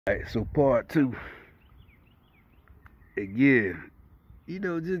Alright, so part two. Again,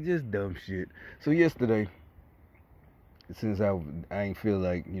 just dumb shit. So yesterday, since I ain't feel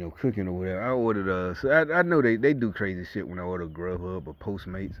like, cooking or whatever, I ordered so I know they do crazy shit when I order Grubhub or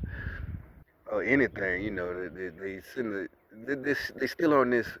Postmates or anything, they send they still on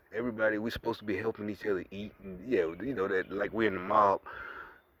this, everybody, we supposed to be helping each other eat, and yeah, that like we're in the mob.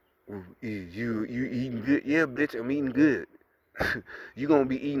 You eating good? Yeah, bitch, I'm eating good. You gonna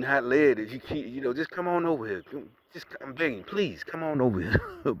be eating hot lead if you keep, just come on over here. Just, I'm begging, please come on over here.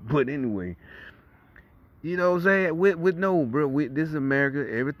 But anyway, you know what I'm saying? With no, bro, this is America.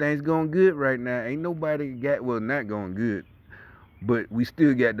 Everything's going good right now. Ain't nobody got, well, not going good, but we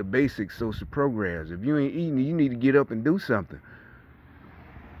still got the basic social programs. If you ain't eating, you need to get up and do something.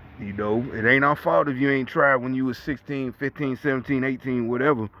 It ain't our fault if you ain't tried when you was 16, 15, 17, 18,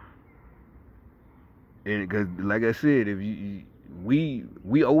 whatever. And because, like I said, if we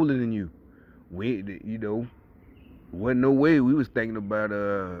older than you, wasn't no way we was thinking about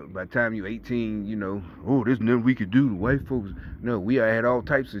by the time you 18, oh, there's nothing we could do to white folks. No, we had all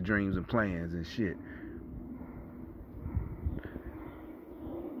types of dreams and plans and shit.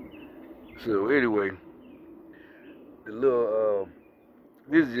 So anyway, the little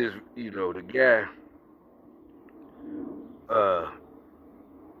this is just, the guy,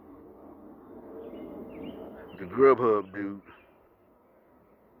 the Grubhub dude.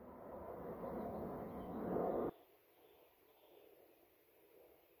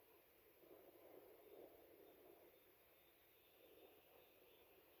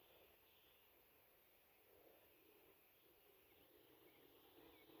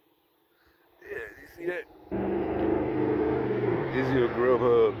 Yeah, you see that? This is your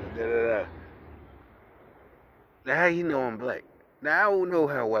Grubhub. Da da da. Now how you know I'm black? Now I don't know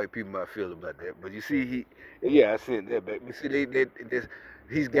how white people might feel about that, but you see, yeah, I sent that back. But see,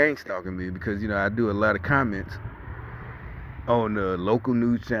 he's gang stalking me because I do a lot of comments on the local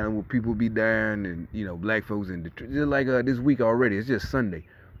news channel where people be dying, and black folks in Detroit. Just like this week already, it's just Sunday.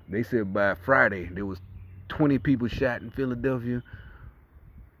 They said by Friday there was 20 people shot in Philadelphia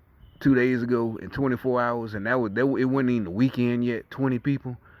 2 days ago in 24 hours, and it wasn't even the weekend yet. 20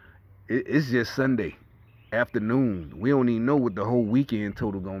 people. It's just Sunday afternoon. We don't even know what the whole weekend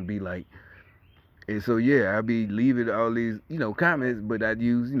total gonna be like. And so yeah, I be leaving all these comments, but I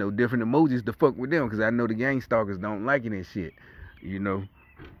use different emojis to fuck with them because I know the gang stalkers don't like it and shit. You know,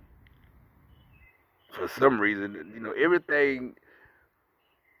 for some reason, everything,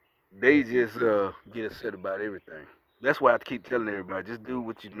 they just get upset about everything. That's why I keep telling everybody, just do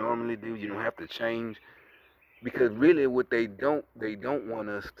what you normally do. You don't have to change, because really, what they don't want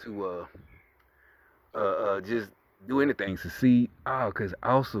us to just do anything, succeed. Oh, because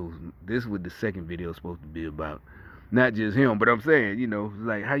also, this is what the second video is supposed to be about. Not just him, but I'm saying,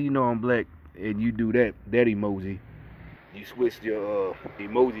 like, how you know I'm black and you do that emoji. You switched your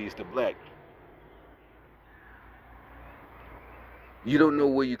emojis to black. You don't know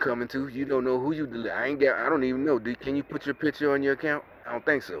where you're coming to. You don't know who you deliver. I don't even know. Can you put your picture on your account? I don't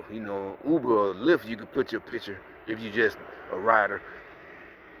think so. Uber or Lyft, you can put your picture if you just a rider.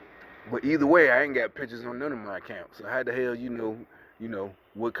 But either way, I ain't got pictures on none of my accounts. So how the hell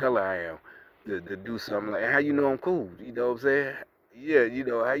what color I am to do something like? How you know I'm cool? You know what I'm saying? Yeah,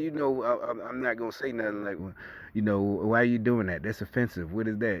 how you know I'm not gonna say nothing like, well, why are you doing that? That's offensive. What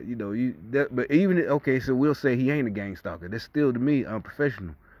is that? But even okay, so we'll say he ain't a gang stalker. That's still to me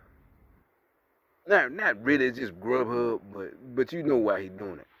unprofessional. Not really. It's just Grubhub, but you know why he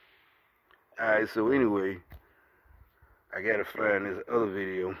doing it. All right. So anyway, I gotta find this other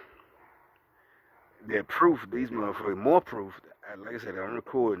video. That proof, these motherfuckers, more proof. Like I said, I'm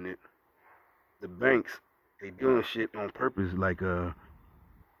recording it. The banks, they doing shit on purpose. Like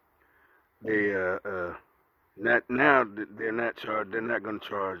they not now. They're not charged. They're not gonna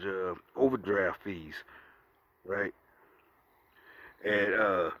charge overdraft fees, right? And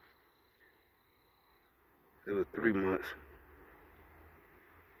it was 3 months,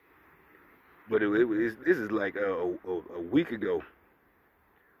 but this is like a week ago.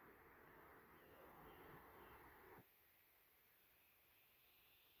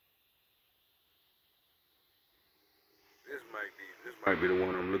 This might be the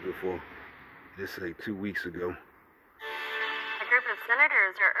one I'm looking for. This say 2 weeks ago. A group of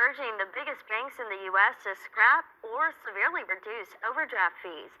senators are urging the biggest banks in the U.S. to scrap or severely reduce overdraft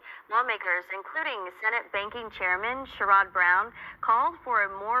fees. Lawmakers, including Senate Banking Chairman Sherrod Brown, called for a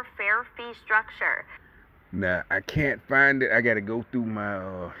more fair fee structure. Now, I can't find it. I got to go through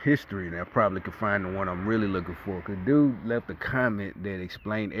my history, and I probably could find the one I'm really looking for. Because dude left a comment that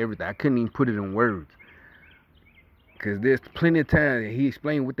explained everything. I couldn't even put it in words. Cause there's plenty of time he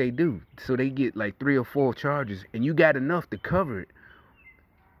explained what they do. So they get like 3 or 4 charges, and you got enough to cover it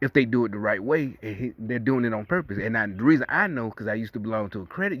if they do it the right way. And they're doing it on purpose. And the reason I know, because I used to belong to a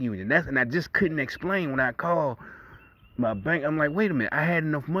credit union. And I just couldn't explain when I called my bank. I'm like, wait a minute, I had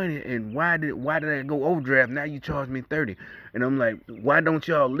enough money, and why did I go overdraft? Now you charge me 30. And I'm like, why don't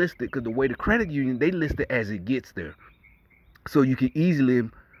y'all list it? Because the way the credit union, they list it as it gets there, so you can easily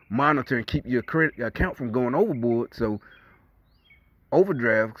monitor and keep your credit account from going overboard. So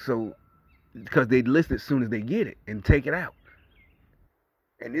overdraft, so because they list it as soon as they get it and take it out.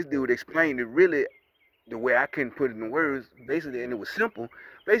 And this dude explained it really the way I couldn't put it in words, basically, and it was simple.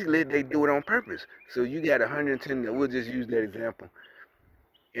 Basically, they do it on purpose. So you got 110. We'll just use that example.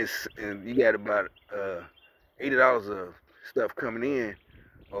 And you got about $80 of stuff coming in,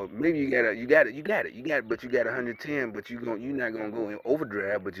 or maybe you got it, but you got 110, but you're not gonna go in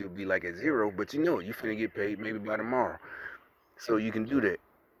overdrive, but you'll be like at zero, but you know you're finna get paid maybe by tomorrow, so you can do that.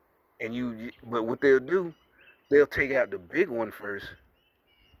 And but what they'll do, they'll take out the big one first,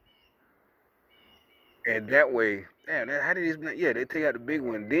 and that way, damn, how did this? Yeah, they take out the big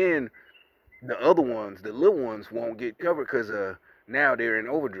one, then the other ones, the little ones, won't get covered because now they're in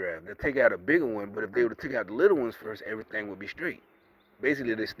overdrive. They'll take out a bigger one, but if they would have took out the little ones first, everything would be straight.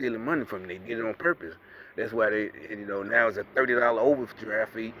 Basically, they're stealing money from you. They did it on purpose. That's why now it's a $30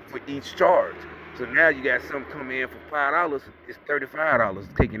 overdraft fee for each charge. So now you got some come in for $5, it's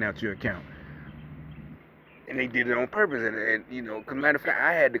 $35 taken out your account. And they did it on purpose. And cause matter of fact,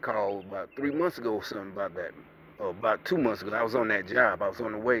 I had to call about 3 months ago or something about that. Or about 2 months ago. I was on that job. I was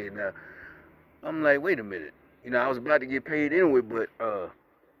on the way. And I'm like, wait a minute. I was about to get paid anyway, but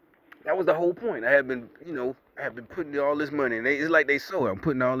that was the whole point. I have been putting all this money, and it's like they saw it. I'm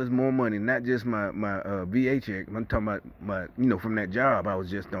putting all this more money, not just my VA check. I'm talking about my, from that job I was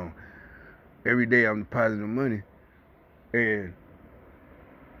just on. Every day I'm depositing money,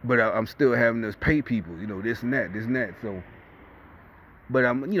 but I'm still having to pay people, this and that. So, but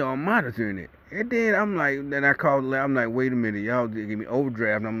I'm monitoring it, and then then I called. I'm like, wait a minute, y'all did give me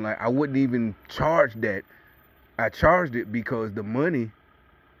overdraft. And I'm like, I wouldn't even charge that. I charged it because the money.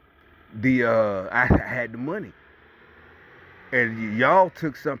 I had the money, and y'all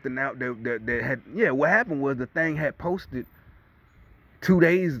took something out that had, what happened was the thing had posted 2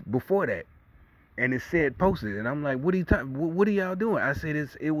 days before that, and it said posted, and I'm like, what are y'all doing? I said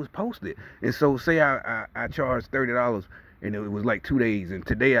it was posted. And so say I charged $30, and it was like 2 days, and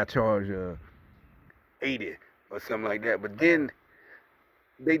today I charge 80 or something like that. But then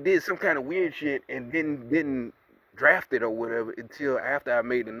they did some kind of weird shit and didn't drafted or whatever until after I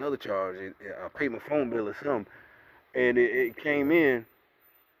made another charge. I paid my phone bill or something, and it came in,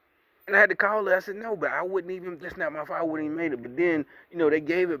 and I had to call her. I said, no, but I wouldn't even, that's not my fault, I wouldn't even made it. But then, they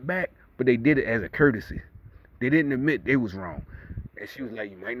gave it back, but they did it as a courtesy. They didn't admit they was wrong. And she was like,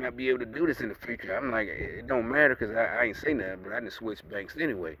 you might not be able to do this in the future. I'm like, it don't matter, because I ain't say nothing, but I didn't switch banks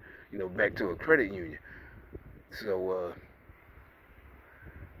anyway, back to a credit union. So,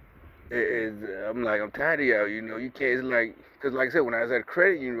 I'm like, I'm tired of y'all, you can't, it's like, because like I said, when I was at a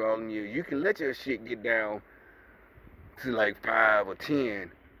credit union all year, you can let your shit get down to like 5 or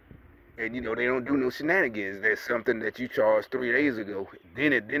 10, and they don't do no shenanigans. There's something that you charged 3 days ago,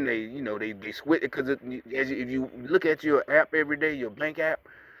 then they switch it, because if you look at your app every day, your bank app,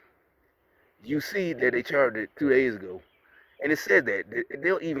 you see that they charged it 2 days ago. And it says that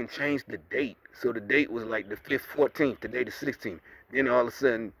they'll even change the date. So the date was like the 5th, 14th, today the 16th. Then all of a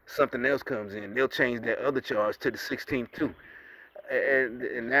sudden something else comes in. They'll change that other charge to the 16th too.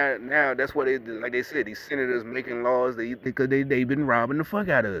 And now that's what like they said, these senators making laws because they've been robbing the fuck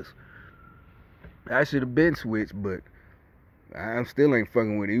out of us. I should have been switched, but I still ain't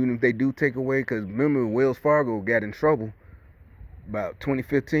fucking with it. Even if they do take away, because remember Wells Fargo got in trouble about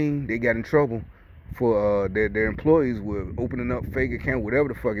 2015. They got in trouble for their employees were opening up fake account, whatever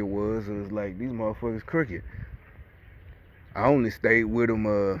the fuck it was. It was like, these motherfuckers crooked. I only stayed with them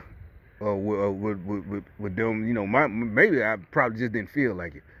with them, maybe I probably just didn't feel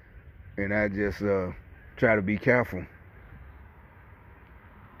like it, and I just try to be careful.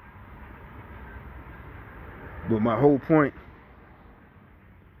 But my whole point,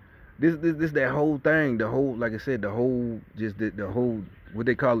 this that whole thing, the whole, like I said, the whole what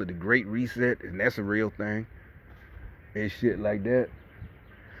they call it, the Great Reset, and that's a real thing, and shit like that.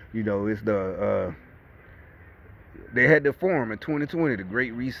 It's they had the forum in 2020, the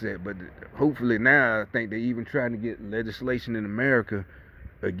Great Reset, but hopefully now I think they're even trying to get legislation in America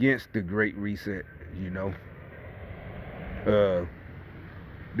against the Great Reset.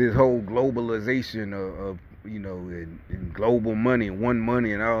 This whole globalization of you know, and global money and one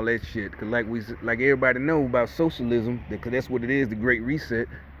money and all that shit. Cause like everybody know about socialism, because that's what it is, the Great Reset,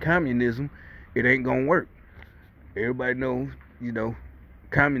 communism. It ain't gonna work. Everybody knows, you know,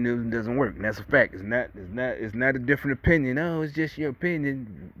 communism doesn't work, and that's a fact. It's not a different opinion. Oh, it's just your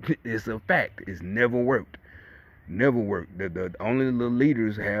opinion. It's a fact. It's never worked. Never worked. The only the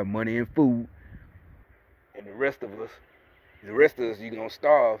leaders have money and food, and the rest of us, you gonna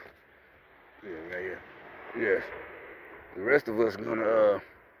starve. Yeah. Yes. The rest of us gonna,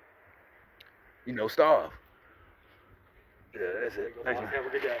 you know, starve. Yeah, that's it. Thank you. Have a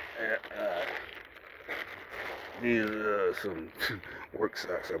good day. These some work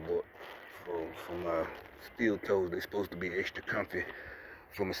socks I bought from my steel toes. They're supposed to be extra comfy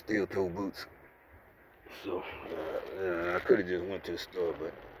for my steel toe boots. So I could have just went to the store,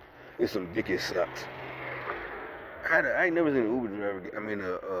 but it's some Dickies socks. I ain't never seen an Uber driver. I mean,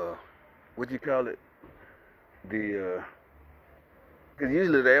 what you call it? Because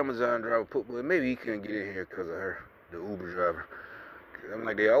usually the Amazon driver well, maybe he couldn't get in here because of her, the Uber driver. I'm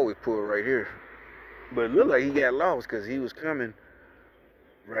like, they always pull right here. But it looked like he got lost because he was coming,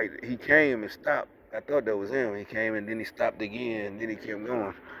 right? He came and stopped. I thought that was him. He came and then he stopped again and then he kept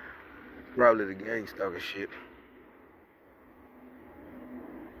going. Probably the gang stalker shit.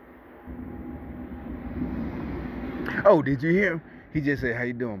 Oh, did you hear him? He just said, "How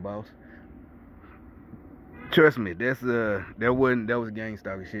you doing, boss?" Trust me, that was gang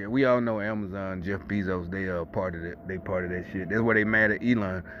stalker shit. We all know Amazon, Jeff Bezos, they part of that. They part of that shit. That's why they mad at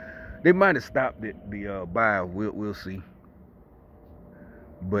Elon. They might have stopped the buy. We'll see.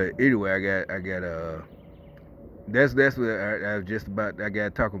 But anyway, I got that's what I was just about. I got to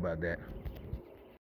talk about that.